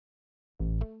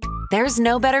There's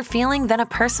no better feeling than a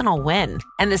personal win,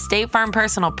 and the State Farm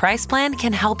Personal Price Plan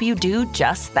can help you do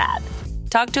just that.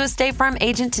 Talk to a State Farm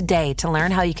agent today to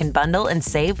learn how you can bundle and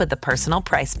save with the Personal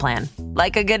Price Plan.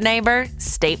 Like a good neighbor,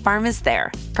 State Farm is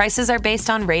there. Prices are based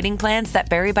on rating plans that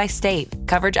vary by state.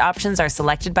 Coverage options are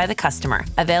selected by the customer.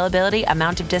 Availability,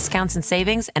 amount of discounts and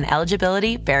savings, and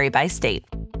eligibility vary by state.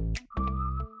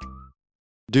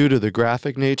 Due to the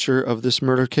graphic nature of this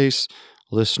murder case,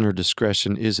 listener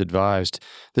discretion is advised.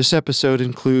 This episode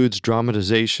includes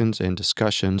dramatizations and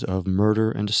discussions of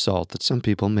murder and assault that some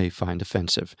people may find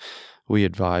offensive. We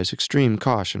advise extreme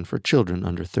caution for children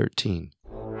under 13.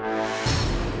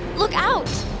 Look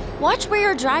out! Watch where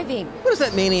you're driving. What is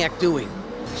that maniac doing?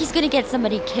 He's gonna get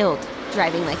somebody killed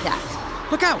driving like that.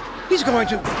 Look out! He's going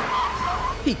to...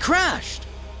 He crashed!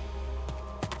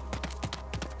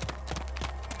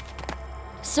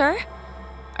 Sir?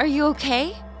 Are you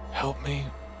okay? Help me.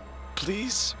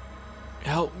 Please.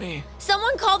 Help me.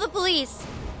 Someone call the police!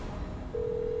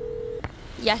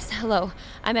 Yes, hello.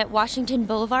 I'm at Washington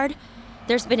Boulevard.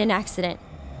 There's been an accident.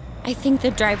 I think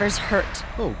the driver's hurt.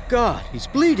 Oh, God, he's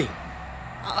bleeding.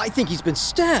 I think he's been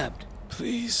stabbed.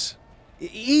 Please.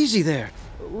 Easy there.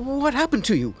 What happened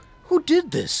to you? Who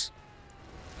did this?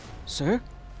 Sir?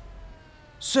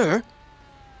 Sir?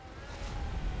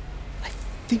 I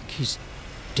think he's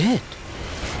dead.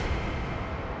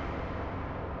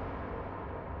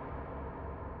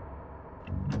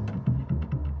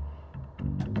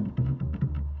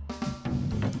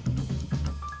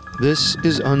 This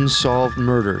is Unsolved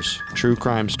Murders, True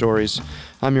Crime Stories.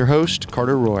 I'm your host,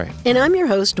 Carter Roy. And I'm your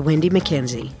host, Wendy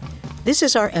McKenzie. This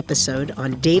is our episode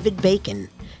on David Bacon,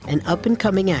 an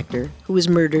up-and-coming actor who was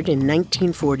murdered in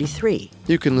 1943.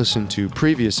 You can listen to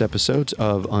previous episodes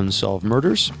of Unsolved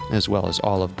Murders, as well as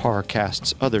all of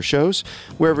Parcast's other shows,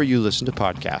 wherever you listen to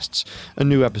podcasts. A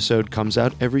new episode comes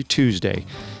out every Tuesday.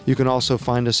 You can also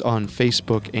find us on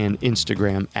Facebook and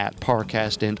Instagram at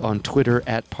Parcast and on Twitter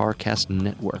at Parcast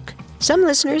Network. Some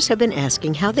listeners have been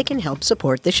asking how they can help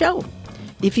support the show.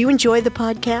 If you enjoy the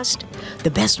podcast, the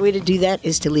best way to do that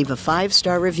is to leave a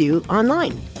 5-star review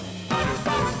online.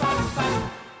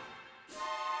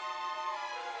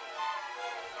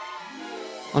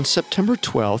 On September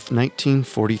 12,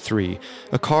 1943,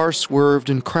 a car swerved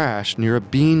and crashed near a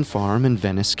bean farm in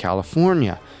Venice,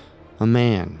 California. A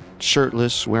man,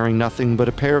 shirtless, wearing nothing but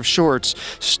a pair of shorts,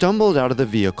 stumbled out of the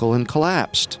vehicle and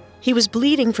collapsed. He was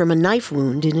bleeding from a knife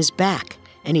wound in his back,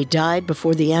 and he died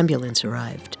before the ambulance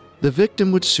arrived. The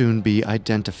victim would soon be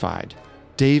identified.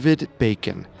 David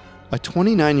Bacon, a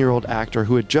 29-year-old actor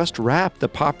who had just wrapped the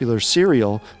popular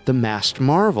serial The Masked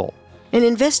Marvel. An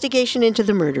investigation into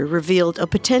the murder revealed a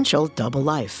potential double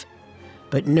life,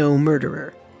 but no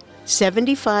murderer.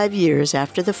 75 years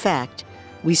after the fact,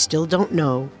 we still don't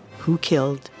know who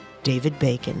killed David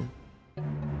Bacon.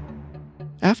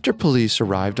 After police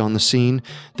arrived on the scene,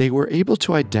 they were able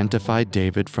to identify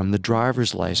David from the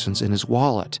driver's license in his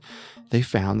wallet. They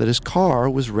found that his car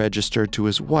was registered to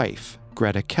his wife,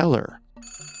 Greta Keller.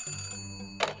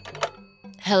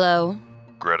 Hello?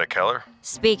 Greta Keller?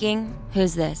 Speaking.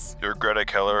 Who's this? You're Greta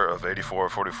Keller of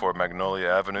 8444 Magnolia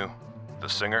Avenue, the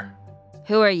singer?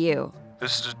 Who are you?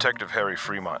 This is Detective Harry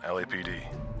Fremont, LAPD.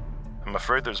 I'm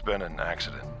afraid there's been an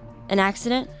accident. An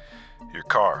accident? Your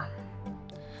car.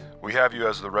 We have you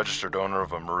as the registered owner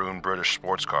of a maroon British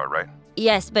sports car, right?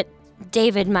 Yes, but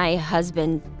David, my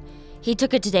husband, he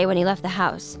took it today when he left the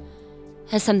house.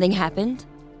 Has something happened?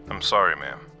 I'm sorry,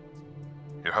 ma'am.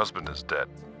 Your husband is dead.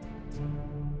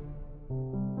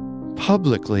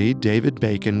 Publicly, David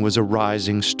Bacon was a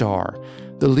rising star,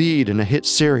 the lead in a hit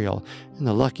serial, and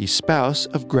the lucky spouse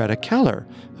of Greta Keller,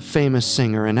 a famous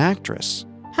singer and actress.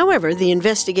 However, the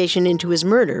investigation into his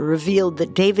murder revealed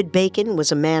that David Bacon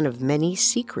was a man of many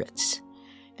secrets,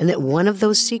 and that one of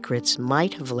those secrets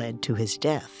might have led to his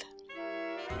death.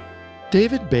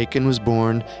 David Bacon was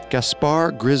born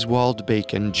Gaspar Griswold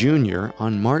Bacon, Jr.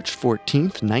 on March 14,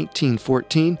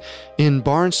 1914, in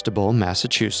Barnstable,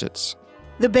 Massachusetts.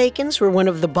 The Bacons were one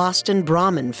of the Boston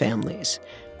Brahmin families,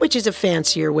 which is a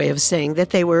fancier way of saying that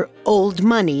they were old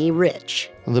money rich.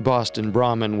 The Boston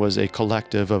Brahmin was a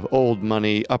collective of old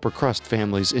money, upper crust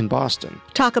families in Boston.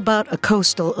 Talk about a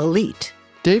coastal elite.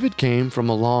 David came from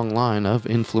a long line of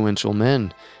influential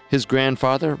men. His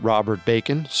grandfather, Robert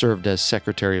Bacon, served as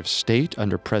Secretary of State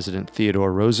under President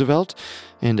Theodore Roosevelt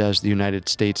and as the United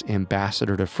States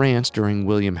ambassador to France during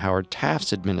William Howard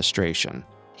Taft's administration.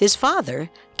 His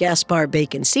father, Gaspar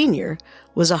Bacon Sr.,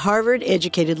 was a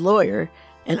Harvard-educated lawyer,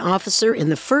 an officer in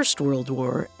the First World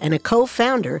War, and a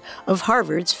co-founder of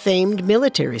Harvard's famed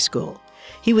military school.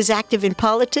 He was active in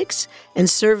politics and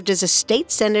served as a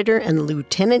state senator and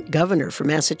lieutenant governor for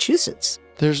Massachusetts.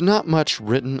 There's not much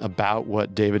written about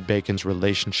what David Bacon's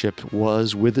relationship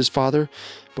was with his father,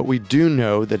 but we do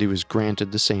know that he was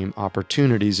granted the same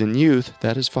opportunities in youth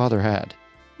that his father had.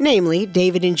 Namely,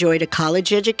 David enjoyed a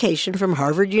college education from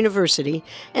Harvard University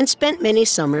and spent many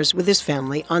summers with his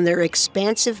family on their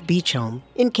expansive beach home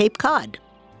in Cape Cod.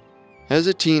 As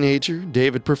a teenager,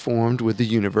 David performed with the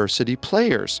University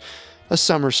Players, a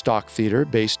summer stock theater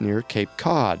based near Cape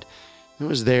Cod. It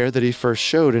was there that he first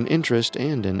showed an interest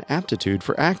and an aptitude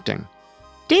for acting.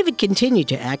 David continued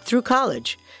to act through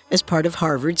college as part of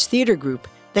Harvard's theater group,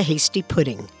 the Hasty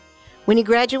Pudding. When he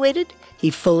graduated,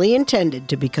 he fully intended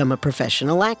to become a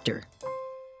professional actor.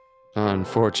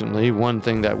 Unfortunately, one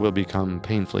thing that will become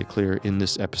painfully clear in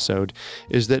this episode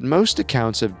is that most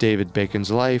accounts of David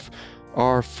Bacon's life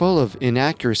are full of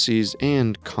inaccuracies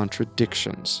and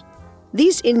contradictions.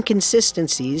 These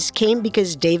inconsistencies came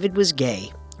because David was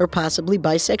gay, or possibly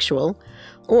bisexual,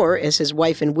 or, as his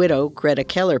wife and widow Greta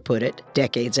Keller put it,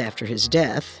 decades after his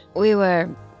death, We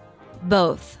were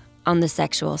both on the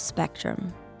sexual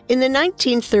spectrum. in the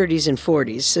 1930s and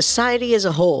 40s, society as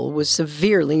a whole was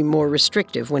severely more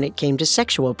restrictive when it came to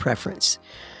sexual preference.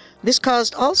 This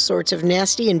caused all sorts of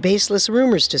nasty and baseless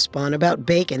rumors to spawn about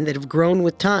Bacon that have grown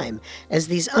with time, as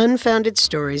these unfounded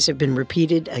stories have been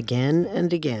repeated again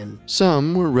and again.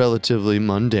 Some were relatively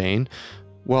mundane,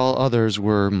 while others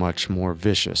were much more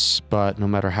vicious. But no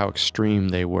matter how extreme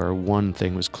they were, one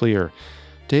thing was clear.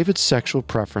 David's sexual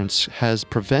preference has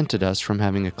prevented us from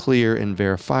having a clear and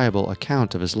verifiable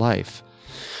account of his life.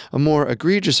 A more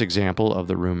egregious example of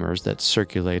the rumors that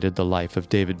circulated the life of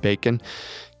David Bacon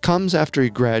comes after he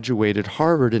graduated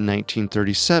Harvard in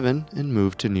 1937 and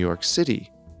moved to New York City.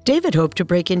 David hoped to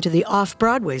break into the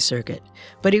off-Broadway circuit,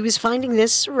 but he was finding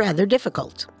this rather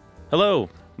difficult. Hello,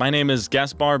 my name is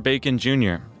Gaspar Bacon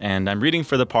Jr., and I'm reading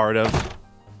for the part of...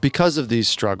 Because of these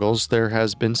struggles, there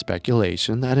has been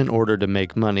speculation that in order to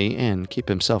make money and keep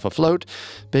himself afloat,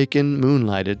 Bacon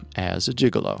moonlighted as a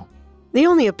gigolo. The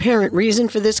only apparent reason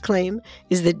for this claim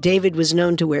is that David was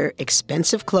known to wear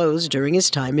expensive clothes during his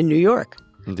time in New York.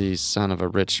 The son of a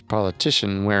rich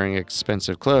politician wearing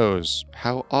expensive clothes.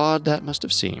 How odd that must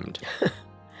have seemed.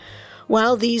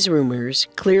 While these rumors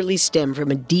clearly stem from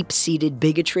a deep-seated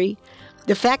bigotry,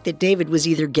 the fact that David was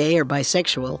either gay or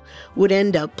bisexual would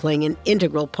end up playing an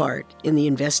integral part in the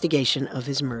investigation of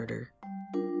his murder.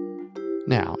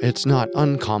 Now, it's not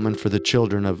uncommon for the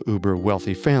children of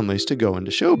uber-wealthy families to go into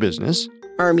show business.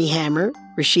 Armie Hammer,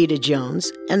 Rashida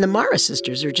Jones, and the Mara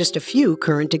sisters are just a few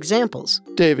current examples.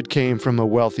 David came from a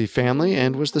wealthy family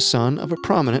and was the son of a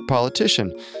prominent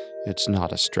politician. It's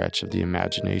not a stretch of the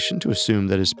imagination to assume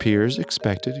that his peers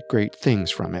expected great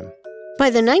things from him. By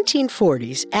the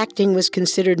 1940s, acting was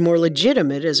considered more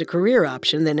legitimate as a career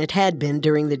option than it had been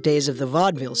during the days of the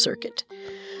vaudeville circuit.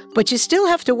 But you still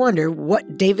have to wonder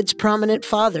what David's prominent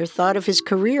father thought of his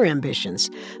career ambitions,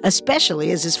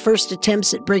 especially as his first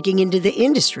attempts at breaking into the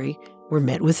industry were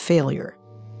met with failure.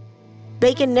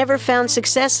 Bacon never found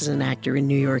success as an actor in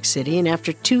New York City, and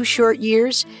after 2 short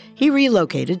years, he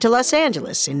relocated to Los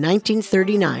Angeles in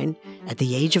 1939 at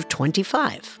the age of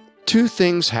 25. 2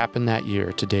 things happened that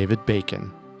year to David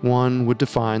Bacon. One would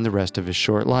define the rest of his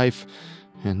short life,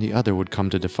 and the other would come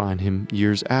to define him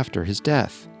years after his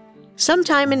death.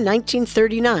 Sometime in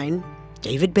 1939,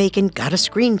 David Bacon got a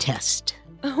screen test.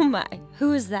 Oh my,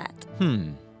 who is that?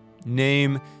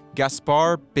 Name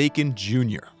Gaspar Bacon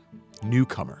Jr.,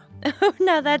 newcomer. Oh,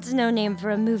 now that's no name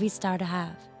for a movie star to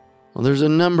have. Well, there's a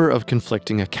number of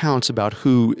conflicting accounts about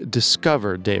who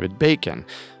discovered David Bacon.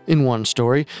 In one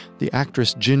story, the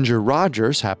actress Ginger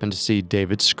Rogers happened to see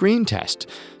David's screen test.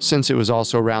 Since it was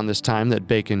also around this time that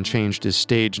Bacon changed his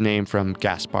stage name from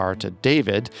Gaspar to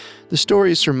David, the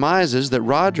story surmises that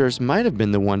Rogers might have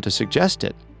been the one to suggest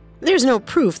it. There's no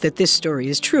proof that this story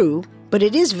is true, but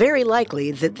it is very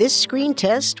likely that this screen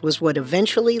test was what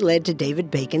eventually led to David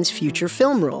Bacon's future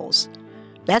film roles.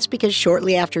 That's because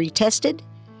shortly after he tested,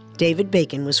 David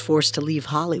Bacon was forced to leave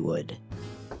Hollywood.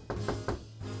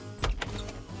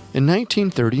 In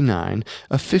 1939,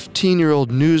 a 15-year-old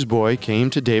newsboy came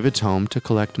to David's home to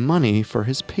collect money for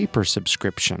his paper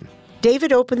subscription.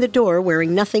 David opened the door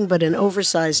wearing nothing but an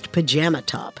oversized pajama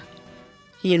top.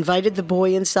 He invited the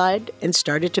boy inside and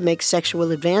started to make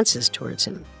sexual advances towards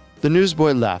him. The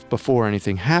newsboy left before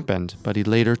anything happened, but he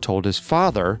later told his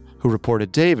father, who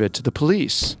reported David to the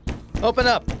police. Open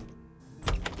up.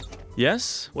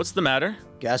 Yes? What's the matter?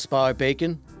 Gaspar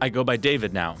Bacon? I go by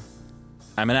David now.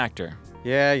 I'm an actor.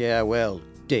 Yeah, well,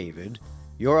 David,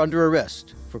 you're under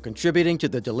arrest for contributing to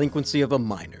the delinquency of a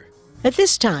minor. At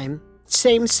this time,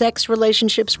 same-sex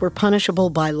relationships were punishable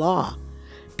by law.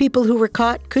 People who were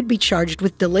caught could be charged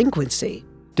with delinquency.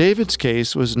 David's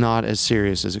case was not as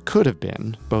serious as it could have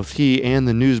been. Both he and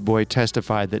the newsboy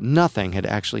testified that nothing had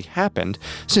actually happened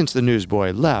since the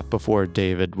newsboy left before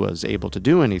David was able to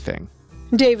do anything.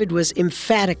 David was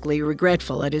emphatically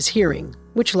regretful at his hearing,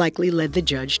 which likely led the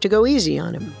judge to go easy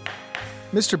on him.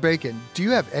 Mr. Bacon, do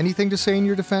you have anything to say in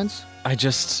your defense? I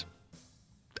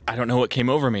don't know what came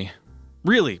over me.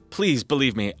 Really, please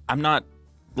believe me, I'm not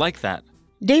like that.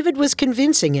 David was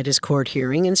convincing at his court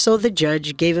hearing, and so the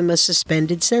judge gave him a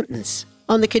suspended sentence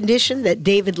on the condition that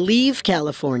David leave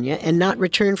California and not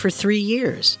return for 3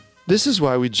 years. This is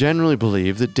why we generally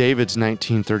believe that David's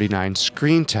 1939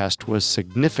 screen test was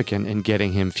significant in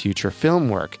getting him future film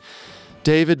work.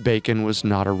 David Bacon was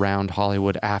not around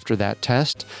Hollywood after that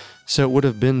test, so it would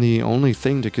have been the only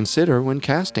thing to consider when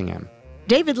casting him.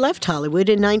 David left Hollywood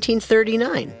in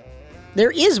 1939.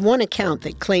 There is one account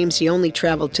that claims he only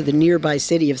traveled to the nearby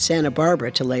city of Santa Barbara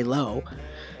to lay low.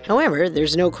 However,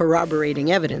 there's no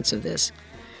corroborating evidence of this.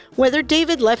 Whether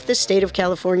David left the state of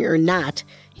California or not,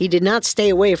 he did not stay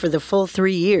away for the full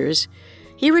 3 years.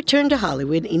 He returned to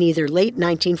Hollywood in either late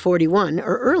 1941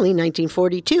 or early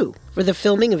 1942 for the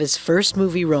filming of his first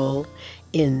movie role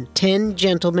in 10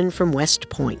 Gentlemen from West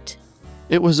Point.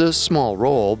 It was a small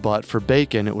role, but for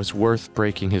Bacon it was worth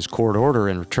breaking his court order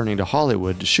and returning to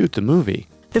Hollywood to shoot the movie.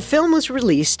 The film was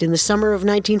released in the summer of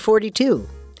 1942,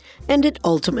 and it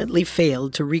ultimately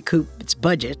failed to recoup its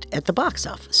budget at the box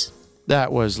office.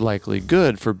 That was likely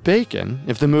good for Bacon.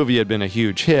 If the movie had been a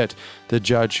huge hit, the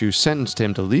judge who sentenced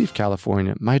him to leave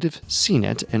California might have seen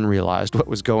it and realized what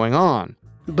was going on.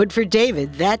 But for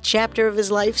David, that chapter of his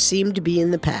life seemed to be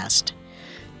in the past.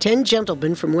 10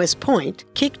 Gentlemen from West Point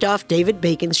kicked off David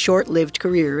Bacon's short-lived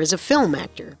career as a film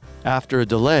actor. After a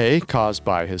delay caused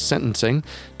by his sentencing,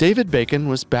 David Bacon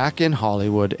was back in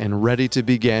Hollywood and ready to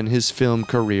begin his film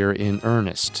career in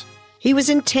earnest. He was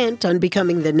intent on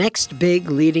becoming the next big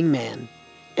leading man.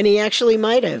 And he actually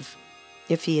might have,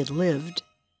 if he had lived.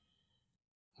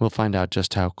 We'll find out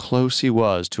just how close he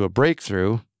was to a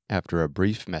breakthrough after a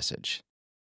brief message.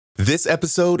 This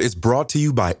episode is brought to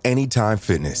you by Anytime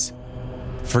Fitness.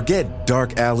 Forget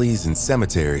dark alleys and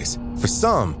cemeteries. For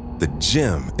some, the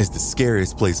gym is the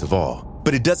scariest place of all,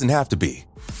 but it doesn't have to be.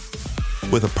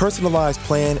 With a personalized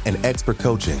plan and expert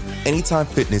coaching, Anytime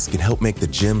Fitness can help make the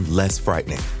gym less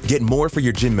frightening. Get more for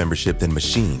your gym membership than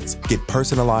machines. Get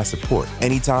personalized support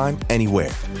anytime,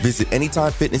 anywhere. Visit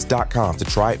AnytimeFitness.com to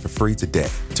try it for free today.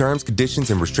 Terms,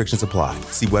 conditions, and restrictions apply.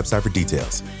 See website for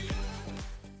details.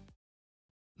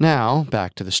 Now,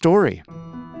 back to the story.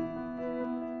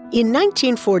 In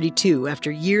 1942,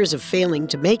 after years of failing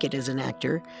to make it as an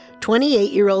actor,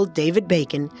 28-year-old David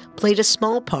Bacon played a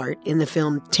small part in the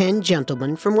film 10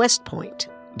 Gentlemen from West Point.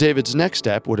 David's next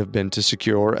step would have been to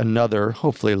secure another,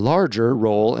 hopefully larger,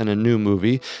 role in a new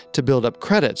movie to build up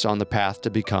credits on the path to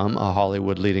become a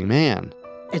Hollywood leading man.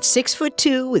 At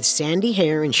 6'2" with sandy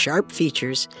hair and sharp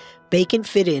features, Bacon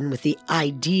fit in with the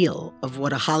ideal of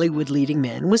what a Hollywood leading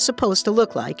man was supposed to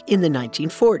look like in the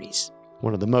 1940s.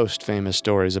 One of the most famous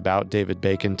stories about David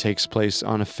Bacon takes place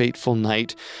on a fateful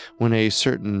night when a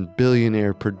certain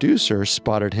billionaire producer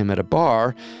spotted him at a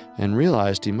bar and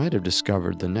realized he might have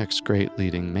discovered the next great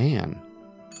leading man.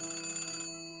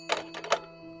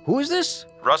 Who is this?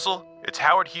 Russell, it's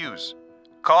Howard Hughes.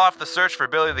 Call off the search for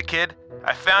Billy the Kid.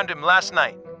 I found him last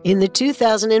night. In the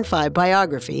 2005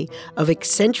 biography of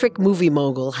eccentric movie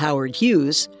mogul Howard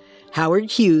Hughes,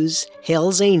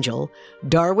 Hell's Angel,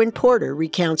 Darwin Porter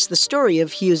recounts the story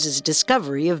of Hughes'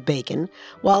 discovery of Bacon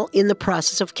while in the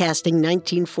process of casting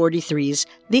 1943's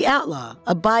The Outlaw,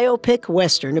 a biopic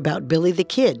western about Billy the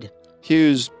Kid.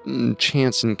 Hughes'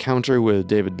 chance encounter with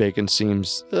David Bacon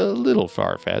seems a little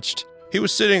far-fetched. He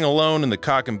was sitting alone in the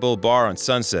Cock and Bull bar on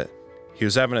Sunset. He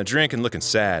was having a drink and looking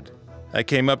sad. I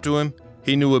came up to him.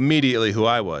 He knew immediately who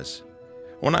I was.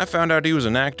 When I found out he was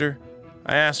an actor,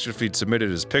 I asked if he'd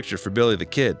submitted his picture for Billy the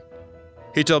Kid.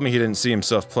 He told me he didn't see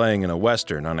himself playing in a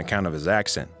western on account of his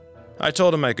accent. I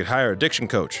told him I could hire a diction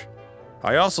coach.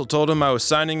 I also told him I was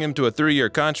signing him to a 3-year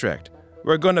contract.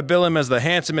 We're going to bill him as the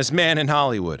handsomest man in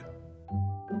Hollywood.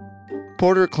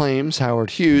 Porter claims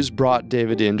Howard Hughes brought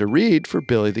David in to read for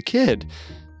Billy the Kid.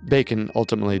 Bacon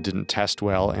ultimately didn't test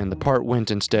well, and the part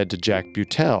went instead to Jack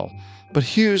Butel. But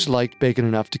Hughes liked Bacon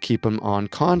enough to keep him on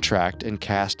contract and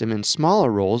cast him in smaller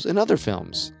roles in other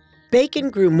films. Bacon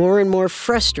grew more and more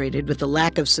frustrated with the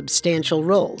lack of substantial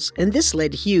roles, and this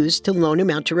led Hughes to loan him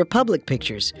out to Republic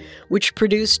Pictures, which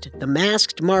produced the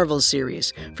Masked Marvel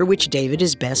series, for which David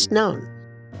is best known.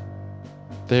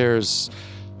 There's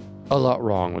a lot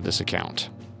wrong with this account.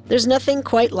 There's nothing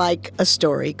quite like a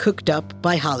story cooked up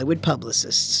by Hollywood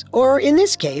publicists, or in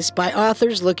this case, by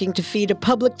authors looking to feed a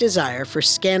public desire for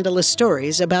scandalous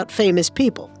stories about famous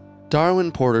people. Darwin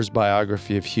Porter's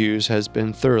biography of Hughes has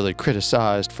been thoroughly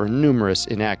criticized for numerous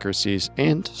inaccuracies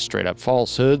and straight-up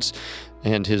falsehoods,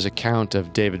 and his account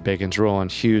of David Bacon's role in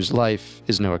Hughes' life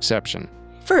is no exception.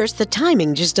 First, the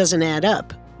timing just doesn't add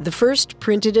up. The first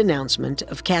printed announcement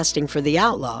of casting for the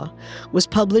outlaw was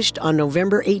published on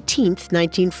November 18,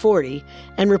 1940,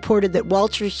 and reported that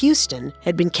Walter Houston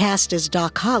had been cast as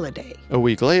Doc Holliday. A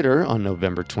week later, on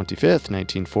November 25,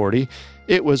 1940,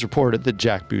 it was reported that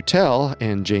Jack Butel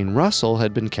and Jane Russell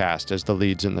had been cast as the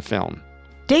leads in the film.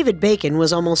 David Bacon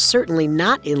was almost certainly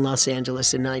not in Los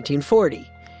Angeles in 1940.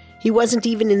 He wasn't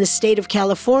even in the state of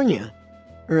California,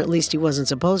 or at least he wasn't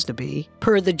supposed to be,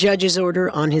 per the judge's order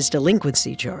on his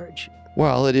delinquency charge.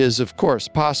 While it is, of course,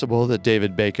 possible that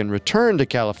David Bacon returned to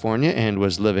California and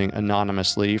was living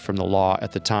anonymously from the law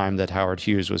at the time that Howard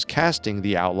Hughes was casting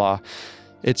the outlaw,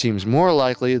 it seems more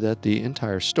likely that the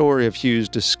entire story of Hughes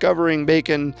discovering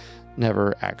Bacon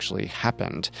never actually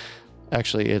happened.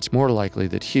 Actually, it's more likely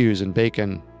that Hughes and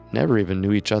Bacon never even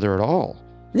knew each other at all.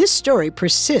 This story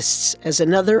persists as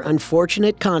another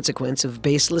unfortunate consequence of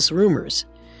baseless rumors.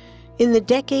 In the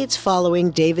decades following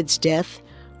David's death,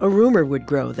 a rumor would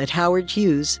grow that Howard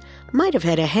Hughes might have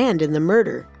had a hand in the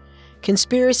murder.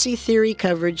 Conspiracy theory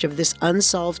coverage of this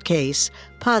unsolved case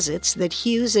posits that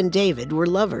Hughes and David were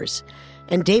lovers,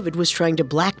 and David was trying to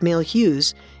blackmail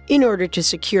Hughes in order to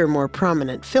secure more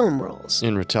prominent film roles.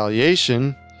 In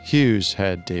retaliation, Hughes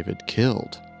had David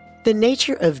killed. The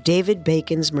nature of David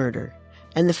Bacon's murder,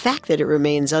 and the fact that it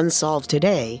remains unsolved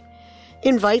today,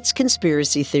 invites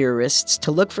conspiracy theorists to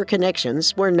look for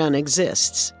connections where none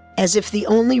exists, as if the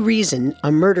only reason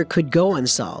a murder could go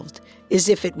unsolved is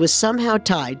if it was somehow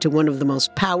tied to one of the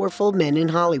most powerful men in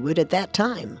Hollywood at that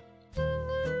time.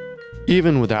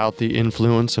 Even without the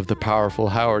influence of the powerful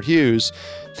Howard Hughes,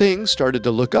 things started to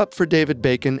look up for David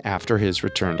Bacon after his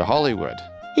return to Hollywood.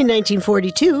 In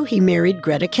 1942, he married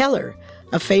Greta Keller,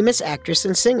 a famous actress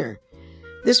and singer.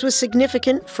 This was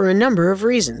significant for a number of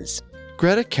reasons.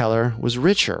 Greta Keller was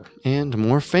richer and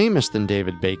more famous than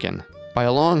David Bacon, by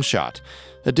a long shot.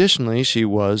 Additionally, she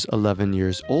was 11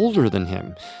 years older than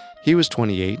him. He was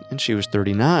 28 and she was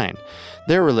 39.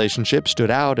 Their relationship stood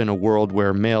out in a world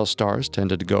where male stars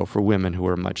tended to go for women who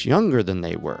were much younger than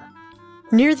they were.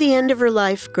 Near the end of her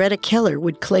life, Greta Keller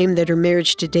would claim that her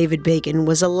marriage to David Bacon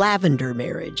was a lavender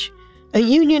marriage, a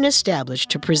union established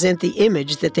to present the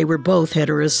image that they were both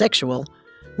heterosexual,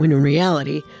 when in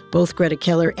reality, both Greta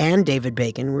Keller and David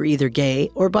Bacon were either gay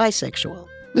or bisexual.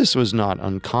 This was not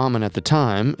uncommon at the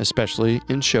time, especially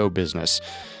in show business.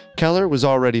 Keller was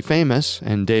already famous,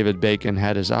 and David Bacon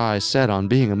had his eyes set on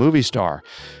being a movie star.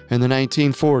 In the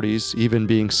 1940s, even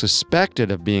being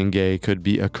suspected of being gay could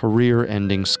be a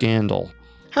career-ending scandal.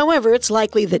 However, it's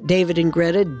likely that David and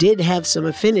Greta did have some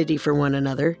affinity for one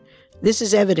another. This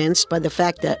is evidenced by the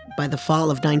fact that, by the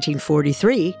fall of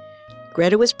 1943,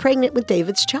 Greta was pregnant with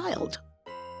David's child.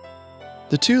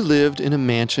 The two lived in a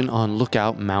mansion on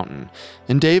Lookout Mountain,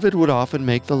 and David would often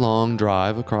make the long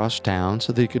drive across town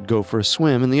so they could go for a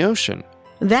swim in the ocean.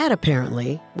 That,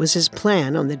 apparently, was his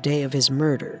plan on the day of his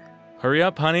murder. Hurry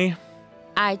up, honey.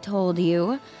 I told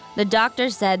you. The doctor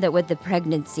said that with the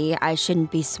pregnancy, I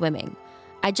shouldn't be swimming.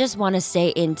 I just want to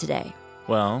stay in today.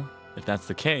 Well, if that's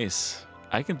the case,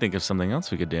 I can think of something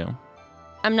else we could do.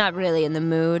 I'm not really in the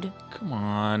mood. Come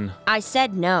on. I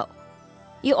said no.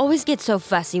 You always get so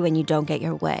fussy when you don't get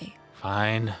your way.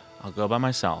 Fine. I'll go by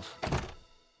myself.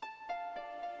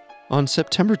 On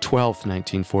September 12,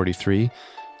 1943,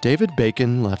 David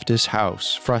Bacon left his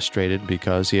house, frustrated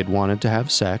because he had wanted to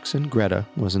have sex and Greta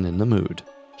wasn't in the mood.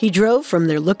 He drove from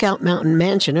their Lookout Mountain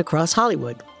mansion across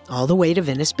Hollywood, all the way to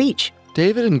Venice Beach.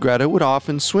 David and Greta would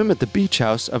often swim at the beach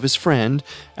house of his friend,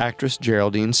 actress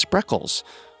Geraldine Spreckles.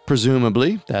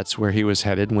 Presumably, that's where he was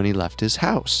headed when he left his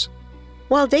house.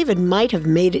 While David might have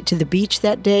made it to the beach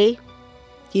that day,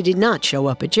 he did not show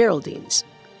up at Geraldine's.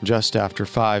 Just after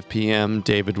 5 p.m.,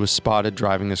 David was spotted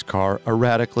driving his car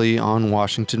erratically on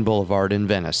Washington Boulevard in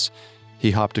Venice.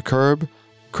 He hopped a curb,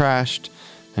 crashed,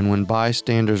 and when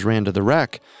bystanders ran to the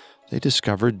wreck, they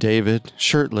discovered David,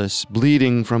 shirtless,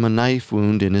 bleeding from a knife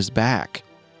wound in his back.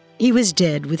 He was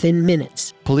dead within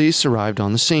minutes. Police arrived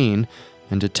on the scene,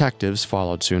 and detectives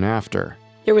followed soon after.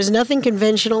 There was nothing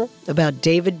conventional about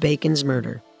David Bacon's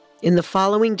murder. In the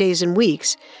following days and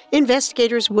weeks,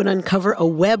 investigators would uncover a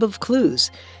web of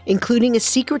clues, including a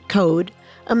secret code,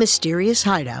 a mysterious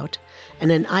hideout,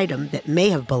 and an item that may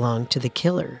have belonged to the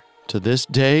killer. To this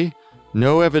day,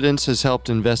 No evidence has helped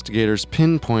investigators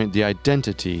pinpoint the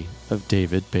identity of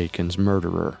David Bacon's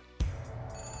murderer.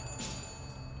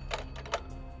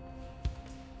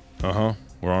 Uh-huh.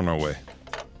 We're on our way.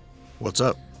 What's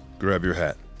up? Grab your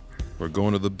hat. We're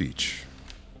going to the beach.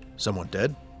 Someone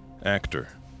dead? Actor.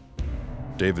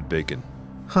 David Bacon.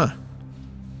 Huh.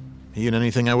 He in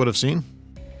anything I would have seen?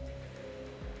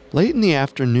 Late in the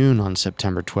afternoon on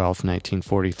September 12,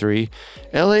 1943,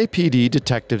 LAPD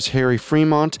detectives Harry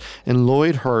Fremont and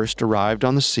Lloyd Hurst arrived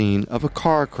on the scene of a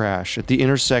car crash at the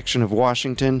intersection of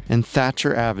Washington and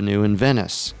Thatcher Avenue in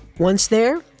Venice. Once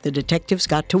there, the detectives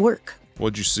got to work.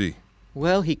 What'd you see?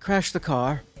 Well, he crashed the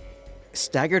car,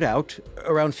 staggered out,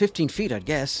 around 15 feet, I'd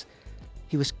guess.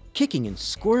 He was kicking and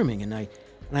squirming, and I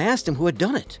asked him who had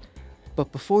done it.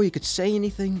 But before he could say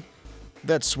anything...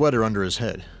 That sweater under his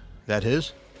head, that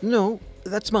his? No,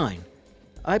 that's mine.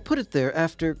 I put it there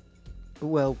after...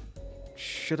 Well,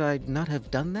 should I not have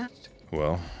done that?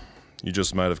 Well, you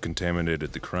just might have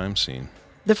contaminated the crime scene.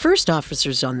 The first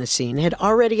officers on the scene had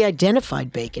already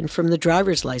identified Bacon from the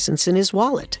driver's license in his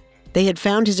wallet. They had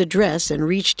found his address and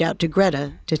reached out to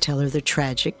Greta to tell her the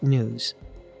tragic news.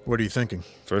 What are you thinking?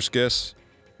 First guess?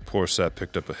 Poor sap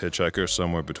picked up a hitchhiker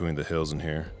somewhere between the hills and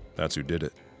here. That's who did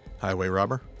it. Highway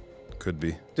robber? Could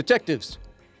be. Detectives,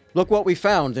 look what we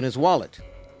found in his wallet.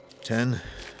 10,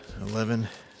 11.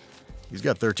 He's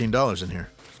got $13 in here.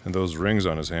 And those rings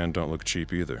on his hand don't look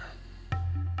cheap either.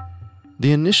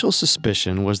 The initial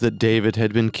suspicion was that David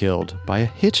had been killed by a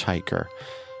hitchhiker.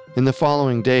 In the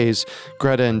following days,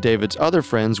 Greta and David's other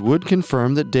friends would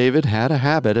confirm that David had a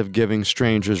habit of giving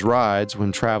strangers rides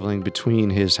when traveling between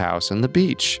his house and the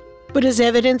beach. But as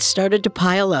evidence started to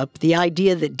pile up, the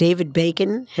idea that David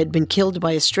Bacon had been killed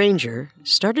by a stranger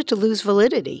started to lose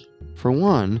validity. For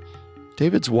one,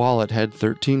 David's wallet had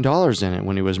 $13 in it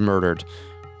when he was murdered.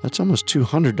 That's almost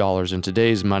 $200 in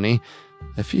today's money.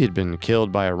 If he had been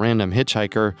killed by a random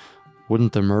hitchhiker,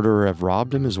 wouldn't the murderer have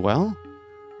robbed him as well?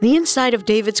 The inside of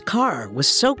David's car was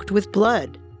soaked with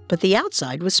blood, but the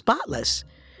outside was spotless.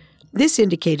 This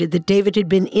indicated that David had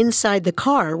been inside the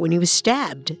car when he was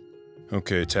stabbed.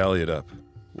 Okay, tally it up.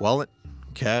 Wallet?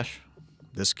 Cash?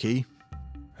 This key?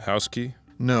 House key?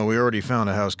 No, we already found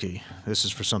a house key. This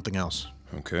is for something else.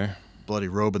 Okay. Bloody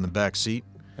robe in the back seat.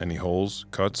 Any holes?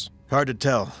 Cuts? Hard to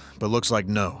tell, but looks like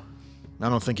no. I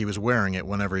don't think he was wearing it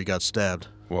whenever he got stabbed.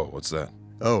 Whoa, what's that?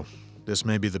 Oh, this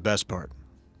may be the best part.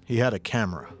 He had a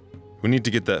camera. We need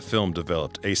to get that film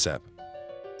developed ASAP.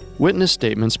 Witness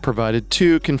statements provided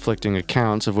two conflicting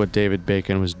accounts of what David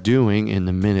Bacon was doing in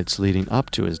the minutes leading up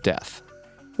to his death.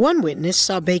 One witness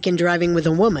saw Bacon driving with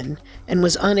a woman and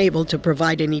was unable to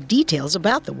provide any details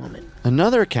about the woman.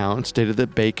 Another account stated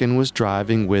that Bacon was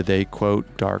driving with a,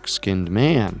 quote, dark-skinned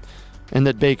man, and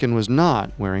that Bacon was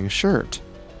not wearing a shirt.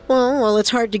 Well, while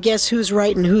it's hard to guess who's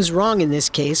right and who's wrong in this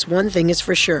case, one thing is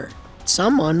for sure.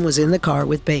 Someone was in the car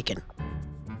with Bacon.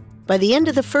 By the end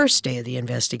of the first day of the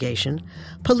investigation,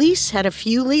 police had a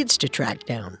few leads to track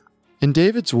down. In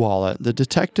David's wallet, the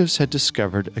detectives had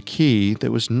discovered a key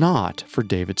that was not for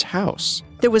David's house.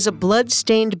 There was a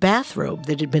blood-stained bathrobe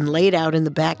that had been laid out in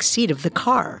the back seat of the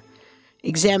car.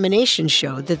 Examination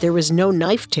showed that there was no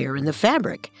knife tear in the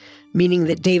fabric, meaning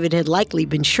that David had likely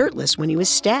been shirtless when he was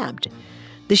stabbed.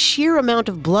 The sheer amount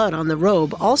of blood on the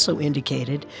robe also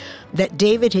indicated that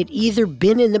David had either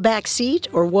been in the back seat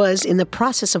or was in the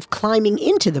process of climbing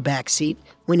into the back seat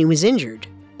when he was injured.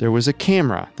 There was a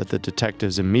camera that the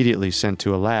detectives immediately sent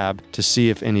to a lab to see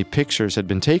if any pictures had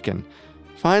been taken.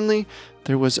 Finally,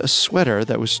 there was a sweater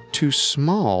that was too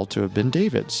small to have been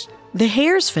David's. The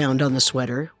hairs found on the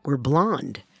sweater were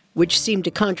blonde, which seemed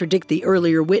to contradict the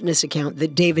earlier witness account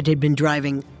that David had been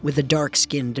driving with a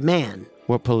dark-skinned man.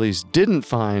 What police didn't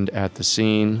find at the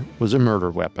scene was a murder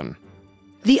weapon.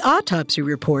 The autopsy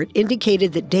report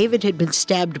indicated that David had been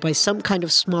stabbed by some kind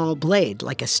of small blade,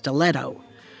 like a stiletto.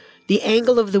 The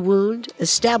angle of the wound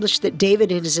established that David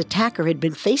and his attacker had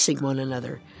been facing one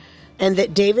another, and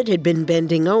that David had been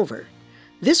bending over.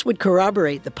 This would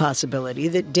corroborate the possibility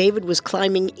that David was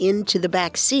climbing into the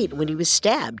back seat when he was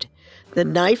stabbed. The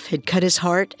knife had cut his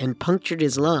heart and punctured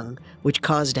his lung, which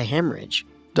caused a hemorrhage.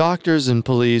 Doctors and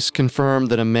police confirmed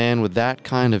that a man with that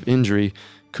kind of injury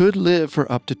could live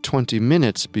for up to 20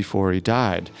 minutes before he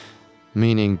died,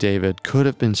 meaning David could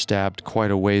have been stabbed quite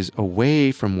a ways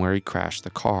away from where he crashed the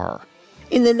car.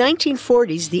 In the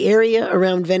 1940s, the area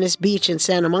around Venice Beach and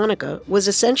Santa Monica was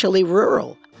essentially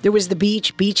rural. There was the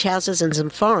beach, beach houses, and some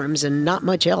farms, and not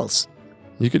much else.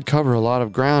 You could cover a lot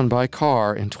of ground by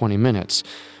car in 20 minutes.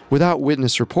 Without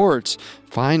witness reports,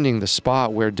 finding the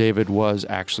spot where David was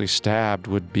actually stabbed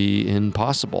would be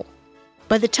impossible.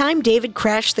 By the time David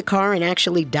crashed the car and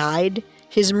actually died,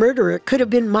 his murderer could have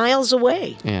been miles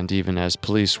away. And even as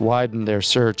police widened their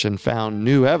search and found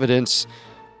new evidence,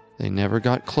 they never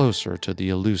got closer to the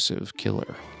elusive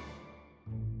killer.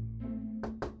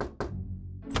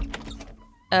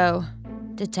 Oh,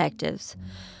 detectives.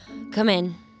 Come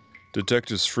in.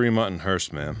 Detectives Fremont and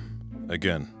Hurst, ma'am.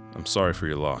 Again, I'm sorry for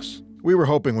your loss. We were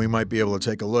hoping we might be able to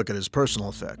take a look at his personal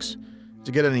effects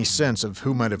to get any sense of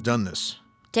who might have done this.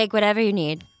 Take whatever you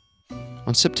need.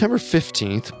 On September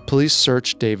 15th, police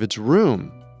searched David's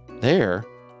room. There,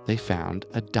 they found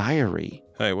a diary.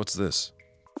 Hey, what's this?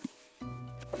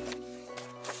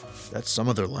 That's some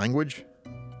other language?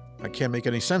 I can't make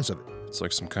any sense of it. It's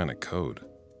like some kind of code.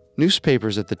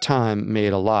 Newspapers at the time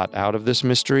made a lot out of this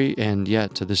mystery, and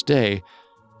yet to this day,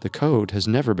 the code has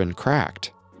never been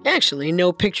cracked. Actually,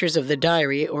 no pictures of the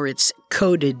diary or its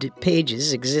coded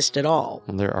pages exist at all.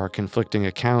 There are conflicting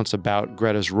accounts about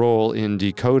Greta's role in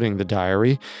decoding the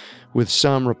diary, with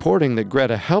some reporting that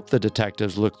Greta helped the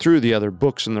detectives look through the other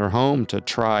books in their home to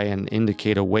try and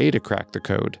indicate a way to crack the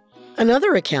code.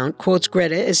 Another account quotes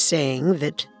Greta as saying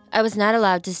that, I was not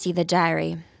allowed to see the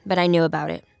diary, but I knew about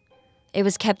it. It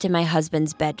was kept in my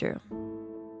husband's bedroom.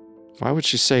 Why would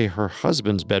she say her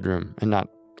husband's bedroom and not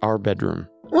our bedroom?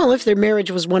 well, if their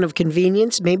marriage was one of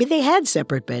convenience, maybe they had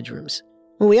separate bedrooms.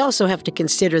 We also have to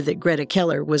consider that Greta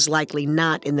Keller was likely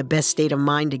not in the best state of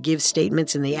mind to give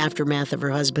statements in the aftermath of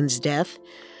her husband's death.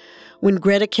 When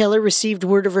Greta Keller received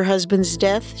word of her husband's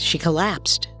death, she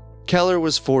collapsed. Keller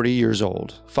was 40 years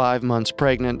old, 5 months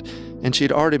pregnant, and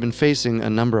she'd already been facing a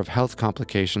number of health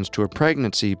complications to her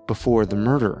pregnancy before the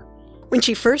murder. When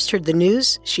she first heard the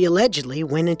news, she allegedly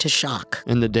went into shock.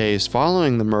 In the days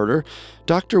following the murder,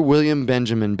 Dr. William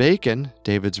Benjamin Bacon,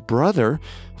 David's brother,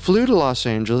 flew to Los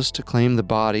Angeles to claim the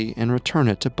body and return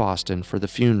it to Boston for the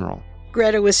funeral.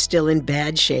 Greta was still in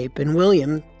bad shape, and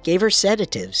William gave her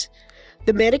sedatives.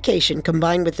 The medication,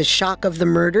 combined with the shock of the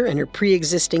murder and her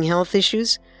pre-existing health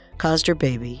issues, caused her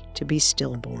baby to be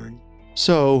stillborn.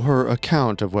 So her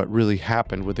account of what really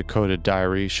happened with the coded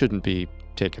diary shouldn't be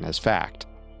taken as fact.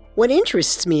 What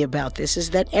interests me about this is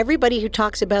that everybody who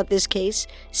talks about this case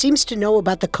seems to know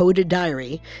about the coded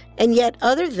diary, and yet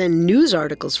other than news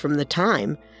articles from the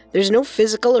time, there's no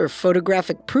physical or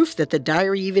photographic proof that the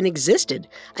diary even existed.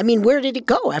 I mean, where did it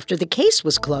go after the case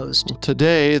was closed?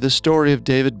 Today, the story of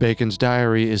David Bacon's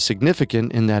diary is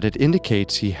significant in that it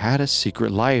indicates he had a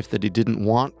secret life that he didn't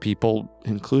want people,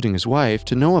 including his wife,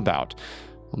 to know about.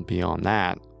 Beyond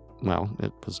that, well,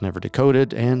 it was never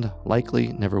decoded and likely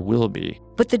never will be.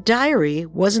 But the diary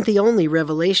wasn't the only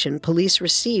revelation police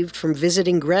received from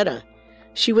visiting Greta.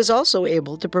 She was also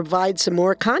able to provide some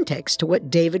more context to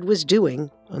what David was doing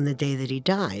on the day that he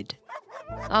died.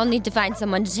 I'll need to find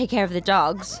someone to take care of the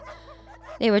dogs.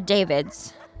 They were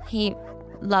David's. He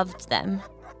loved them.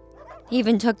 He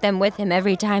even took them with him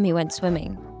every time he went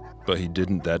swimming. But he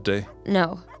didn't that day?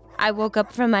 No. I woke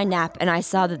up from my nap and I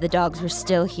saw that the dogs were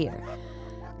still here.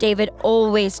 David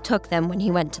always took them when he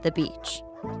went to the beach.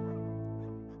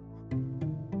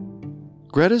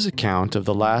 Greta's account of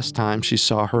the last time she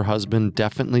saw her husband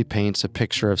definitely paints a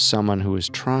picture of someone who is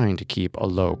trying to keep a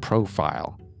low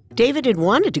profile. David had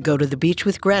wanted to go to the beach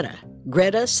with Greta.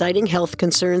 Greta, citing health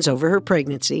concerns over her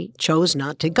pregnancy, chose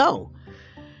not to go.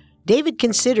 David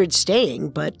considered staying,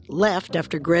 but left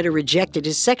after Greta rejected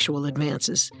his sexual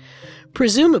advances.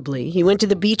 Presumably, he went to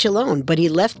the beach alone, but he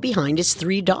left behind his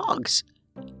 3 dogs.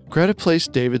 Greta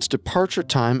placed David's departure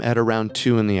time at around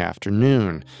 2 in the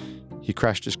afternoon. He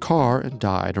crashed his car and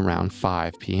died around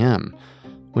 5 p.m.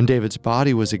 When David's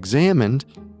body was examined,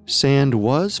 sand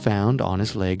was found on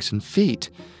his legs and feet,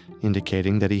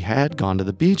 indicating that he had gone to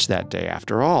the beach that day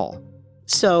after all.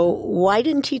 So why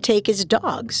didn't he take his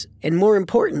dogs? And more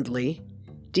importantly,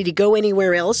 did he go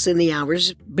anywhere else in the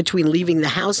hours between leaving the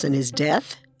house and his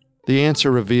death? The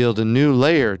answer revealed a new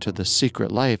layer to the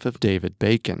secret life of David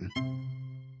Bacon.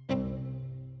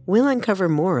 We'll uncover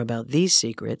more about these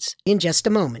secrets in just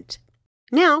a moment.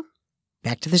 Now,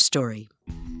 back to the story.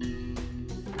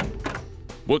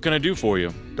 What can I do for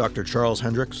you? Dr. Charles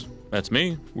Hendricks? That's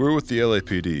me. We're with the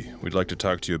LAPD. We'd like to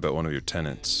talk to you about one of your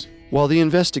tenants. While the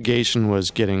investigation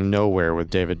was getting nowhere with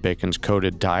David Bacon's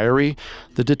coded diary,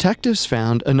 the detectives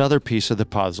found another piece of the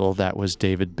puzzle that was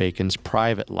David Bacon's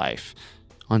private life.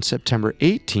 On September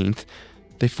 18th,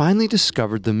 they finally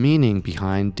discovered the meaning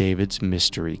behind David's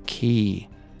mystery key.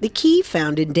 The key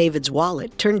found in David's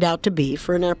wallet turned out to be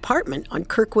for an apartment on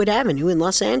Kirkwood Avenue in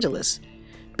Los Angeles,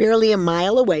 barely a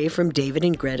mile away from David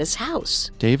and Greta's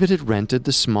house. David had rented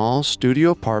the small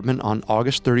studio apartment on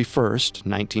August 31st,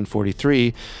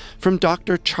 1943, from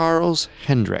Dr. Charles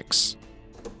Hendricks.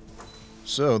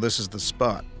 So this is the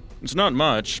spot. It's not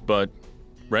much, but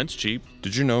rent's cheap.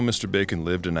 Did you know Mr. Bacon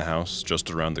lived in a house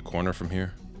just around the corner from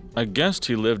here? I guessed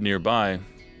he lived nearby.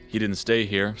 He didn't stay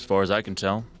here, as far as I can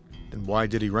tell. Then why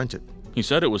did he rent it? He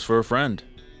said it was for a friend.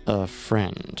 A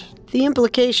friend. The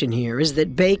implication here is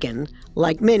that Bacon,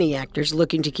 like many actors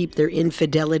looking to keep their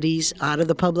infidelities out of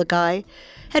the public eye,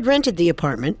 had rented the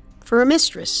apartment for a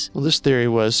mistress. Well, this theory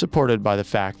was supported by the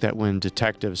fact that when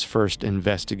detectives first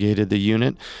investigated the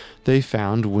unit, they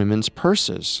found women's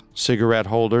purses, cigarette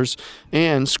holders,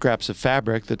 and scraps of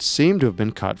fabric that seemed to have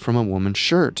been cut from a woman's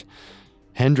shirt.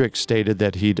 Hendricks stated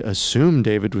that he'd assumed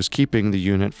David was keeping the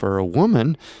unit for a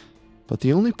woman, but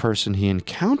the only person he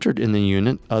encountered in the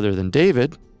unit, other than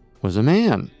David, was a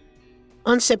man.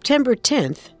 On September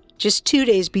 10th, just 2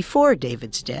 days before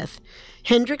David's death,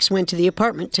 Hendricks went to the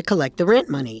apartment to collect the rent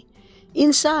money.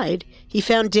 Inside, he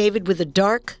found David with a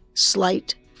dark,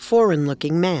 slight,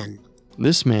 foreign-looking man.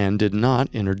 This man did not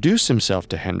introduce himself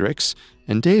to Hendricks,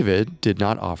 and David did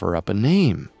not offer up a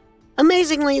name.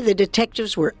 Amazingly, the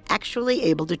detectives were actually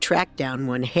able to track down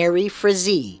one Harry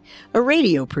Frazee, a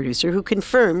radio producer who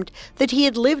confirmed that he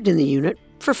had lived in the unit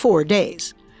for 4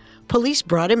 days. Police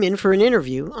brought him in for an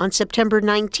interview on September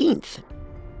 19th.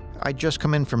 I'd just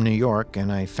come in from New York,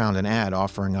 and I found an ad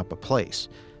offering up a place.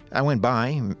 I went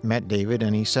by, met David,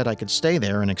 and he said I could stay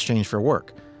there in exchange for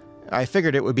work. I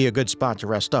figured it would be a good spot to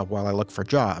rest up while I looked for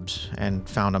jobs, and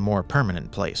found a more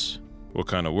permanent place. What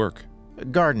kind of work?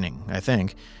 Gardening, I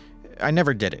think. I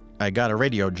never did it. I got a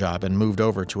radio job and moved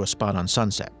over to a spot on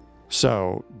Sunset.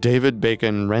 So, David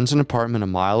Bacon rents an apartment a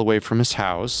mile away from his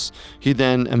house. He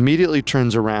then immediately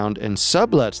turns around and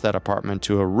sublets that apartment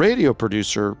to a radio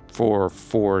producer for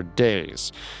 4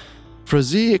 days.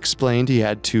 Frazee explained he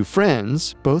had 2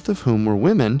 friends, both of whom were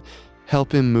women,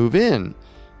 help him move in.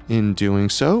 In doing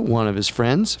so, one of his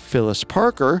friends, Phyllis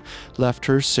Parker, left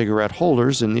her cigarette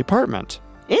holders in the apartment.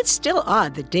 It's still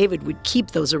odd that David would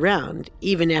keep those around,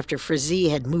 even after Frazee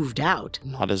had moved out.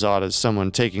 Not as odd as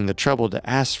someone taking the trouble to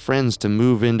ask friends to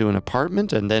move into an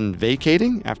apartment and then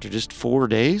vacating after just 4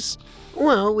 days.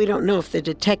 Well, we don't know if the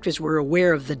detectives were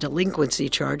aware of the delinquency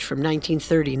charge from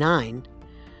 1939.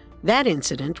 That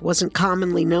incident wasn't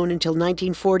commonly known until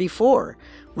 1944,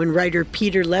 when writer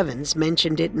Peter Levins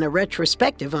mentioned it in a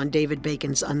retrospective on David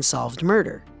Bacon's unsolved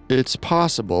murder. It's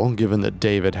possible, given that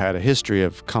David had a history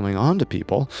of coming on to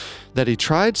people, that he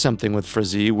tried something with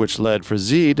Frazee which led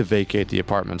Frazee to vacate the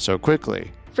apartment so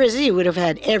quickly. Frazee would have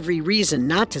had every reason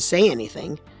not to say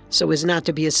anything, so as not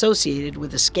to be associated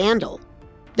with a scandal.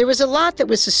 There was a lot that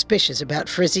was suspicious about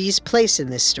Frazee's place in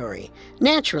this story.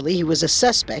 Naturally, he was a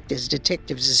suspect, as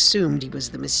detectives assumed he was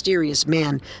the mysterious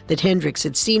man that Hendricks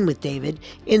had seen with David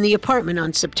in the apartment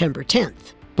on September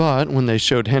 10th. But when they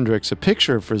showed Hendricks a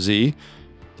picture of Frazee,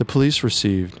 the police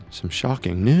received some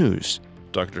shocking news.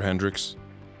 Dr. Hendricks,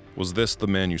 was this the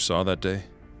man you saw that day?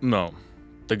 No.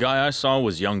 The guy I saw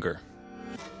was younger.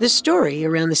 The story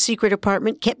around the secret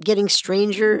apartment kept getting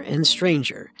stranger and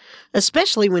stranger,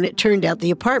 especially when it turned out the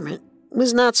apartment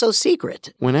was not so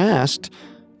secret. When asked,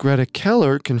 Greta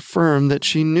Keller confirmed that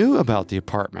she knew about the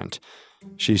apartment.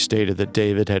 She stated that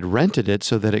David had rented it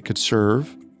so that it could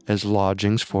serve as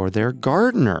lodgings for their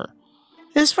gardener.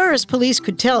 As far as police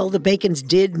could tell, the Bacons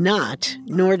did not,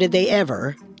 nor did they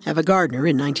ever, have a gardener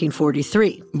in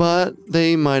 1943. But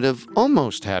they might have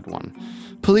almost had one.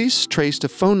 Police traced a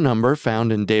phone number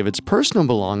found in David's personal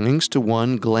belongings to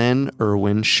one Glenn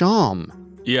Irwin Sham.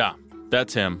 Yeah,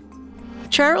 that's him.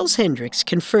 Charles Hendricks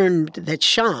confirmed that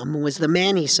Sham was the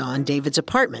man he saw in David's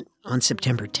apartment on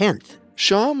September 10th.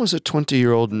 Sham was a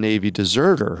 20-year-old Navy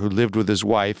deserter who lived with his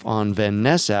wife on Van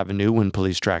Ness Avenue when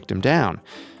police tracked him down.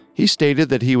 He stated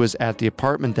that he was at the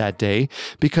apartment that day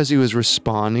because he was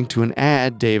responding to an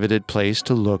ad David had placed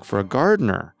to look for a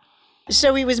gardener.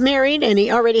 So he was married and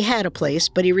he already had a place,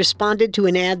 but he responded to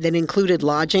an ad that included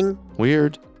lodging?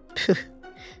 Weird.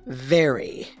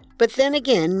 Very. But then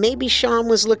again, maybe Sham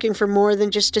was looking for more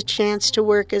than just a chance to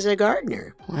work as a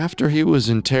gardener. After he was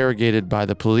interrogated by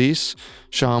the police,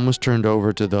 Sham was turned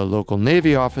over to the local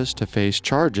Navy office to face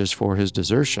charges for his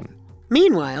desertion.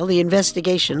 Meanwhile, the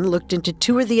investigation looked into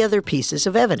 2 of the other pieces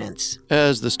of evidence.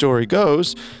 As the story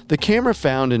goes, the camera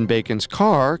found in Bacon's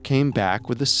car came back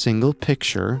with a single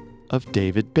picture of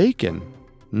David Bacon,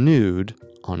 nude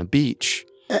on a beach.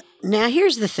 Now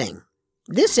here's the thing.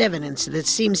 This evidence that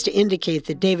seems to indicate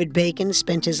that David Bacon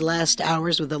spent his last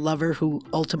hours with a lover who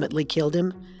ultimately killed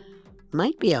him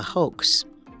might be a hoax.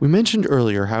 We mentioned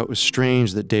earlier how it was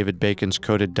strange that David Bacon's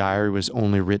coded diary was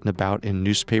only written about in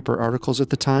newspaper articles at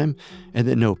the time, and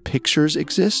that no pictures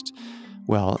exist.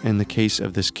 Well, in the case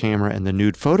of this camera and the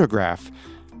nude photograph,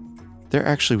 there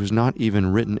actually was not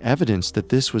even written evidence that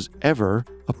this was ever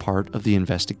a part of the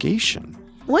investigation.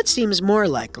 What seems more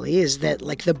likely is that,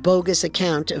 like the bogus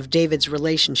account of David's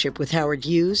relationship with Howard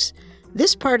Hughes,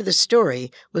 this part of the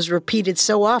story was repeated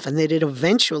so often that it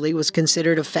eventually was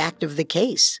considered a fact of the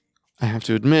case. I have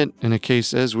to admit, in a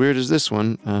case as weird as this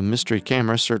one, a mystery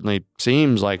camera certainly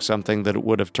seems like something that it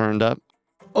would have turned up.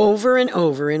 Over and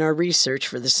over in our research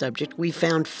for the subject, we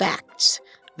found facts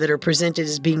that are presented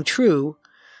as being true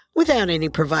without any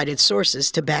provided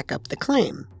sources to back up the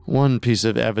claim. One piece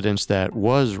of evidence that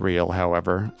was real,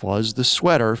 however, was the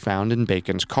sweater found in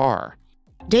Bacon's car.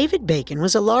 David Bacon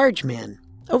was a large man,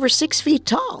 over 6 feet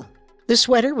tall. The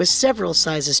sweater was several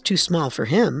sizes too small for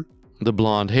him. The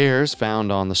blonde hairs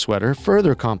found on the sweater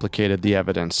further complicated the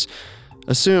evidence.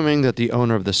 Assuming that the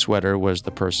owner of the sweater was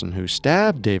the person who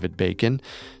stabbed David Bacon,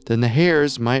 then the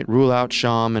hairs might rule out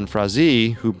Sham and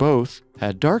Frazee, who both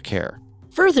had dark hair.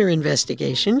 Further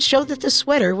investigation showed that the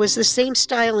sweater was the same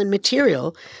style and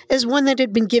material as one that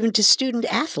had been given to student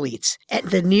athletes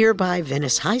at the nearby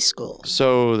Venice High School.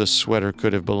 So the sweater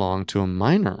could have belonged to a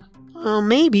minor. Well,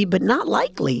 maybe, but not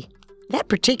likely. That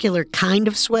particular kind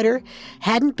of sweater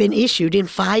hadn't been issued in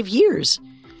 5 years.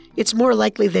 It's more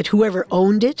likely that whoever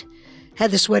owned it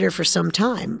had the sweater for some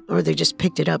time, or they just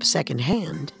picked it up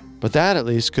secondhand. But that at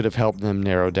least could have helped them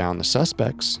narrow down the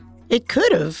suspects. It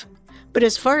could have, but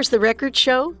as far as the records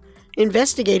show,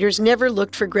 investigators never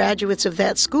looked for graduates of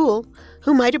that school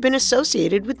who might have been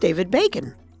associated with David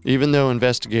Bacon. Even though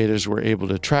investigators were able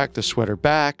to track the sweater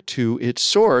back to its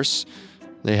source,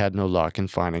 they had no luck in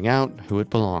finding out who it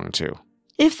belonged to.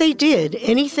 If they did,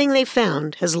 anything they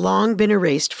found has long been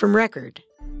erased from record.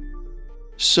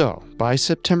 So, by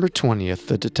September 20th,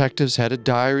 the detectives had a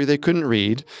diary they couldn't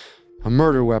read, a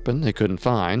murder weapon they couldn't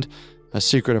find, a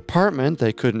secret apartment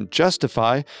they couldn't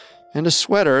justify, and a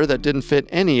sweater that didn't fit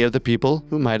any of the people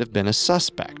who might have been a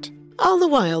suspect. All the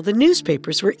while, the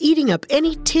newspapers were eating up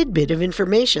any tidbit of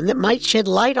information that might shed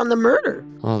light on the murder.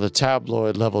 Well, the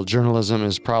tabloid-level journalism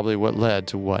is probably what led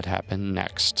to what happened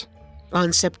next.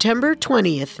 On September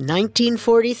 20th,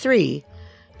 1943,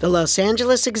 the Los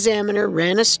Angeles Examiner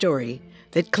ran a story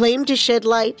that claimed to shed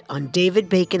light on David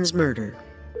Bacon's murder.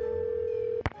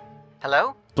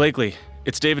 Hello? Blakely,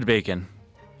 it's David Bacon.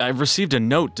 I've received a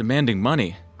note demanding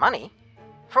money. Money?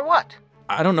 For what?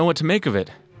 I don't know what to make of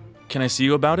it. Can I see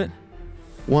you about it?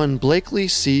 One Blakely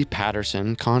C.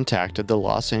 Patterson contacted the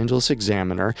Los Angeles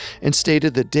Examiner and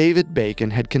stated that David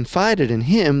Bacon had confided in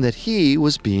him that he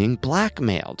was being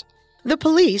blackmailed. The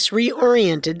police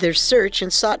reoriented their search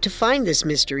and sought to find this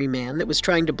mystery man that was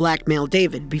trying to blackmail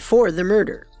David before the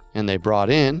murder. And they brought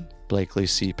in Blakely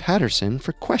C. Patterson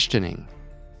for questioning.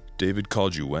 David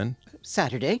called you when?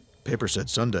 Saturday. Paper said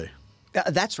Sunday.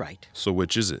 That's right. So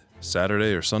which is it,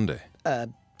 Saturday or Sunday?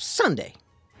 Sunday.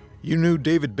 You knew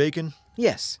David Bacon?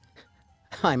 Yes.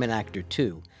 I'm an actor,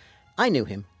 too. I knew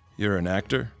him. You're an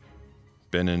actor?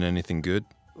 Been in anything good?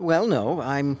 Well, no.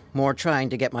 I'm more trying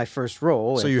to get my first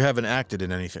role. So you haven't acted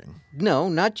in anything? No,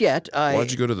 not yet.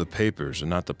 Why'd you go to the papers and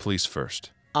not the police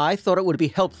first? I thought it would be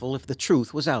helpful if the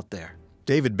truth was out there.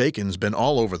 David Bacon's been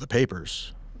all over the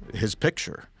papers. His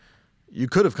picture. You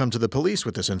could have come to the police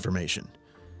with this information.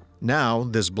 Now,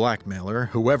 this blackmailer,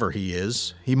 whoever he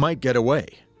is, he might get away.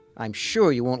 I'm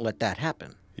sure you won't let that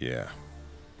happen. Yeah.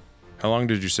 How long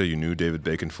did you say you knew David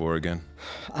Bacon for again?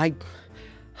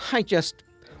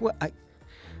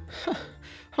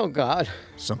 Oh, God.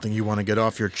 Something you want to get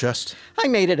off your chest? I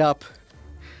made it up.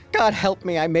 God help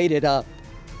me, I made it up.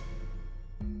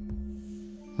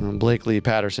 Blakely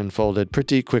Patterson folded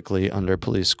pretty quickly under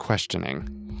police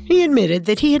questioning. He admitted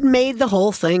that he had made the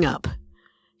whole thing up.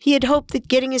 He had hoped that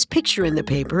getting his picture in the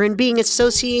paper and being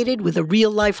associated with a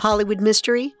real-life Hollywood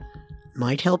mystery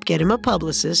might help get him a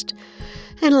publicist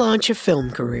and launch a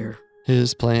film career.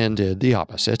 His plan did the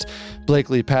opposite.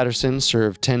 Blakely Patterson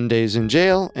served 10 days in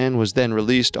jail and was then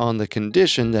released on the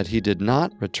condition that he did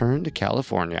not return to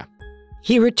California.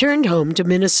 He returned home to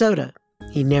Minnesota.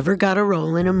 He never got a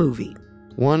role in a movie.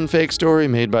 One fake story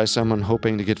made by someone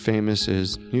hoping to get famous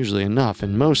is usually enough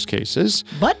in most cases.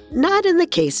 But not in the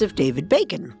case of David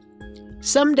Bacon.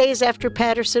 Some days after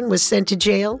Patterson was sent to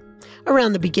jail,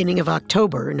 around the beginning of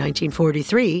October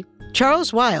 1943,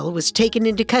 Charles Weil was taken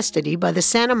into custody by the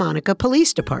Santa Monica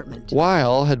Police Department.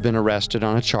 Weil had been arrested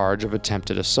on a charge of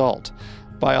attempted assault.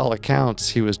 By all accounts,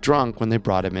 he was drunk when they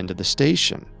brought him into the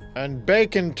station. And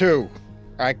Bacon, too.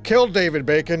 I killed David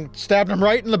Bacon, stabbed him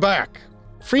right in the back.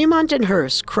 Fremont and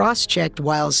Hearst cross-checked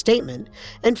Weil's statement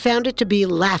and found it to be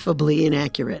laughably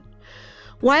inaccurate.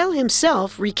 Weil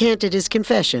himself recanted his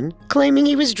confession, claiming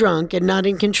he was drunk and not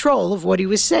in control of what he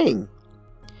was saying.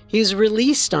 He was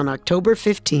released on October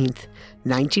 15th,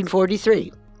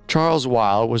 1943. Charles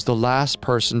Weil was the last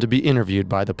person to be interviewed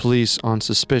by the police on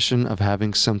suspicion of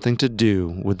having something to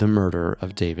do with the murder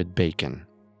of David Bacon.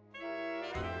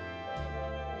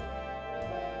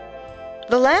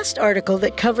 The last article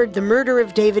that covered the murder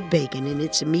of David Bacon and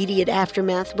its immediate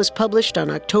aftermath was published on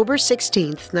October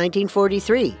 16th,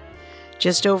 1943,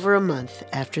 just over a month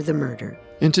after the murder.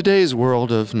 In today's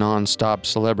world of non-stop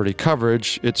celebrity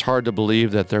coverage, it's hard to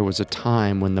believe that there was a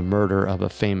time when the murder of a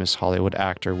famous Hollywood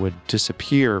actor would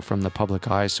disappear from the public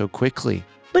eye so quickly.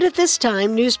 But at this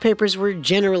time, newspapers were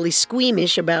generally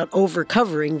squeamish about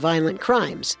over-covering violent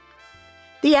crimes.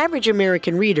 The average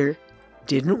American reader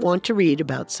didn't want to read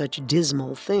about such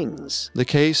dismal things. The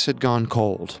case had gone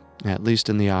cold, at least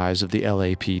in the eyes of the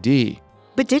LAPD.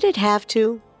 But did it have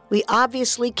to? We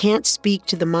obviously can't speak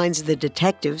to the minds of the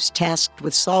detectives tasked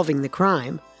with solving the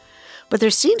crime, but there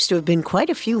seems to have been quite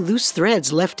a few loose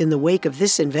threads left in the wake of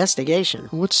this investigation.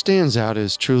 What stands out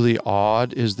as truly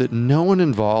odd is that no one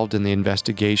involved in the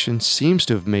investigation seems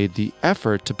to have made the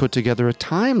effort to put together a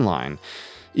timeline,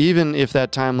 even if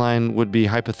that timeline would be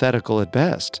hypothetical at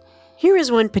best. Here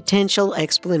is one potential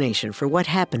explanation for what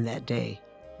happened that day.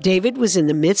 David was in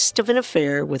the midst of an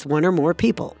affair with one or more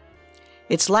people.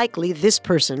 It's likely this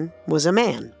person was a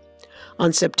man.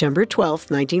 On September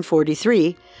 12,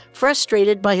 1943,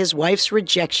 frustrated by his wife's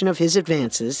rejection of his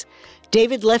advances,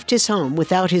 David left his home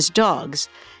without his dogs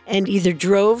and either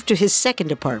drove to his second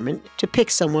apartment to pick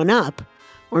someone up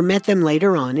or met them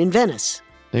later on in Venice.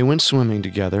 They went swimming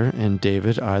together, and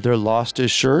David either lost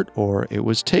his shirt or it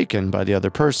was taken by the other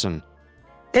person.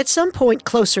 At some point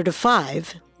closer to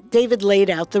 5, David laid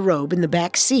out the robe in the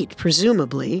back seat,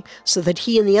 presumably, so that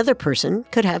he and the other person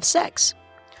could have sex.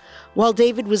 While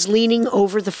David was leaning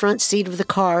over the front seat of the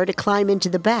car to climb into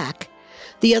the back,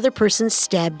 the other person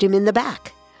stabbed him in the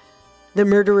back. The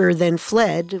murderer then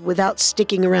fled without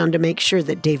sticking around to make sure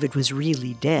that David was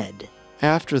really dead.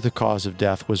 After the cause of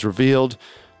death was revealed,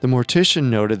 the mortician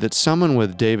noted that someone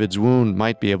with David's wound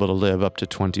might be able to live up to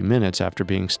 20 minutes after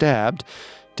being stabbed.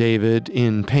 David,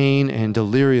 in pain and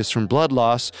delirious from blood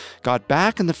loss, got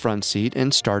back in the front seat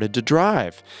and started to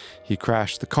drive. He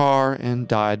crashed the car and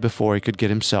died before he could get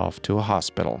himself to a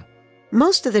hospital.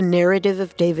 Most of the narrative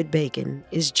of David Bacon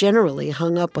is generally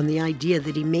hung up on the idea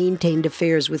that he maintained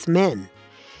affairs with men,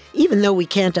 even though we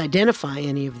can't identify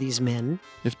any of these men.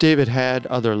 If David had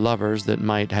other lovers that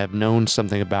might have known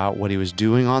something about what he was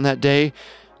doing on that day,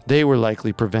 they were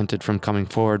likely prevented from coming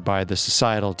forward by the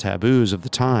societal taboos of the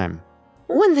time.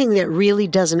 One thing that really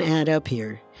doesn't add up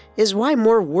here is why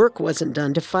more work wasn't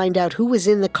done to find out who was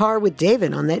in the car with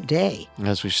David on that day.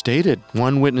 As we stated,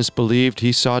 one witness believed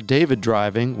he saw David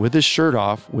driving with his shirt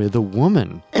off with a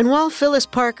woman. And while Phyllis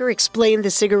Parker explained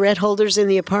the cigarette holders in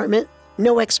the apartment,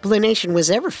 no explanation was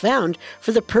ever found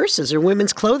for the purses or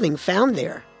women's clothing found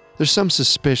there. There's some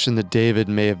suspicion that David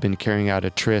may have been carrying out a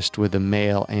tryst with a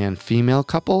male and female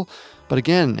couple, but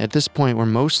again, at this point, we're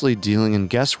mostly dealing in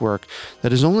guesswork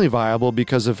that is only viable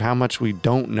because of how much we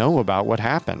don't know about what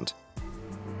happened.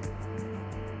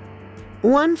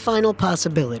 One final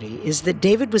possibility is that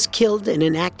David was killed in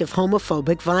an act of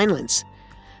homophobic violence.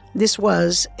 This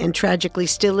was, and tragically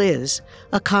still is,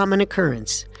 a common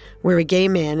occurrence, where a gay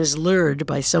man is lured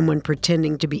by someone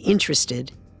pretending to be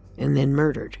interested and then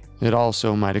murdered. It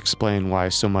also might explain why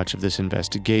so much of this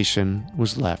investigation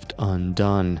was left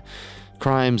undone.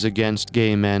 Crimes against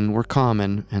gay men were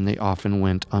common, and they often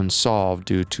went unsolved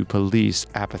due to police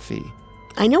apathy.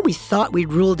 I know we thought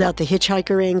we'd ruled out the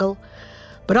hitchhiker angle,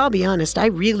 but I'll be honest, I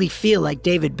really feel like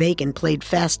David Bacon played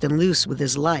fast and loose with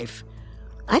his life.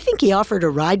 I think he offered a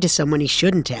ride to someone he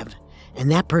shouldn't have,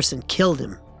 and that person killed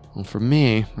him. Well, for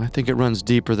me, I think it runs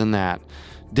deeper than that.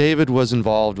 David was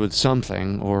involved with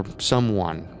something or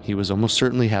someone. He was almost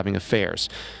certainly having affairs.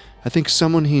 I think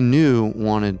someone he knew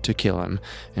wanted to kill him,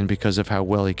 and because of how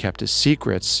well he kept his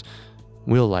secrets,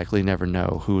 we'll likely never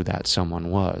know who that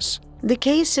someone was. The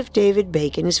case of David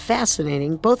Bacon is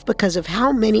fascinating both because of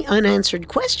how many unanswered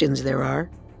questions there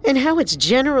are and how it's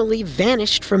generally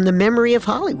vanished from the memory of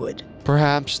Hollywood.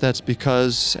 Perhaps that's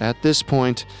because, at this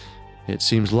point, it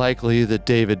seems likely that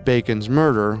David Bacon's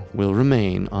murder will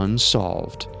remain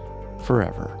unsolved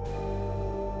forever.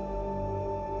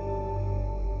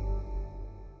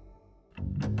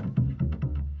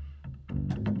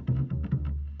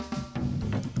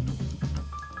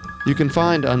 You can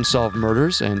find Unsolved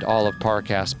Murders and all of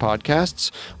Parcast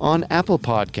podcasts on Apple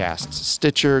Podcasts,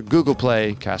 Stitcher, Google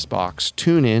Play, CastBox,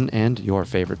 TuneIn, and your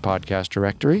favorite podcast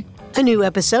directory. A new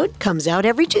episode comes out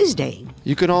every Tuesday.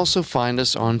 You can also find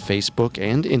us on Facebook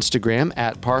and Instagram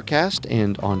at Parcast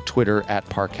and on Twitter at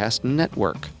Parcast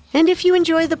Network. And if you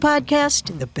enjoy the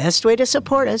podcast, the best way to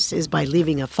support us is by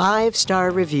leaving a 5-star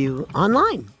review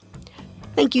online.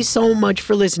 Thank you so much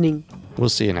for listening. We'll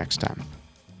see you next time.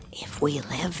 If we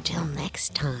live till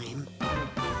next time.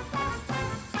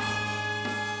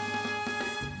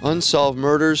 Unsolved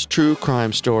Murders True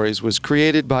Crime Stories was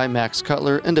created by Max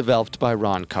Cutler and developed by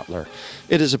Ron Cutler.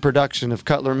 It is a production of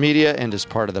Cutler Media and is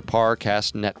part of the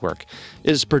Parcast Network. It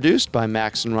is produced by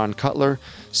Max and Ron Cutler,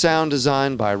 sound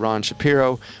design by Ron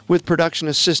Shapiro, with production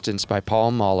assistance by Paul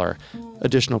Mahler.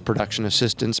 Additional production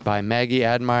assistance by Maggie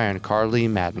Admire and Carly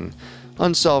Madden.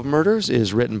 Unsolved Murders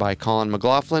is written by Colin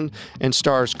McLaughlin and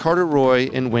stars Carter Roy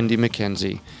and Wendy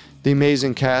McKenzie. The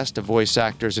amazing cast of voice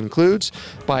actors includes,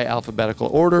 by alphabetical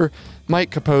order, Mike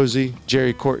Capozzi,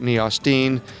 Jerry Courtney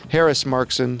Austin, Harris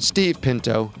Markson, Steve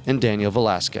Pinto, and Daniel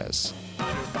Velasquez.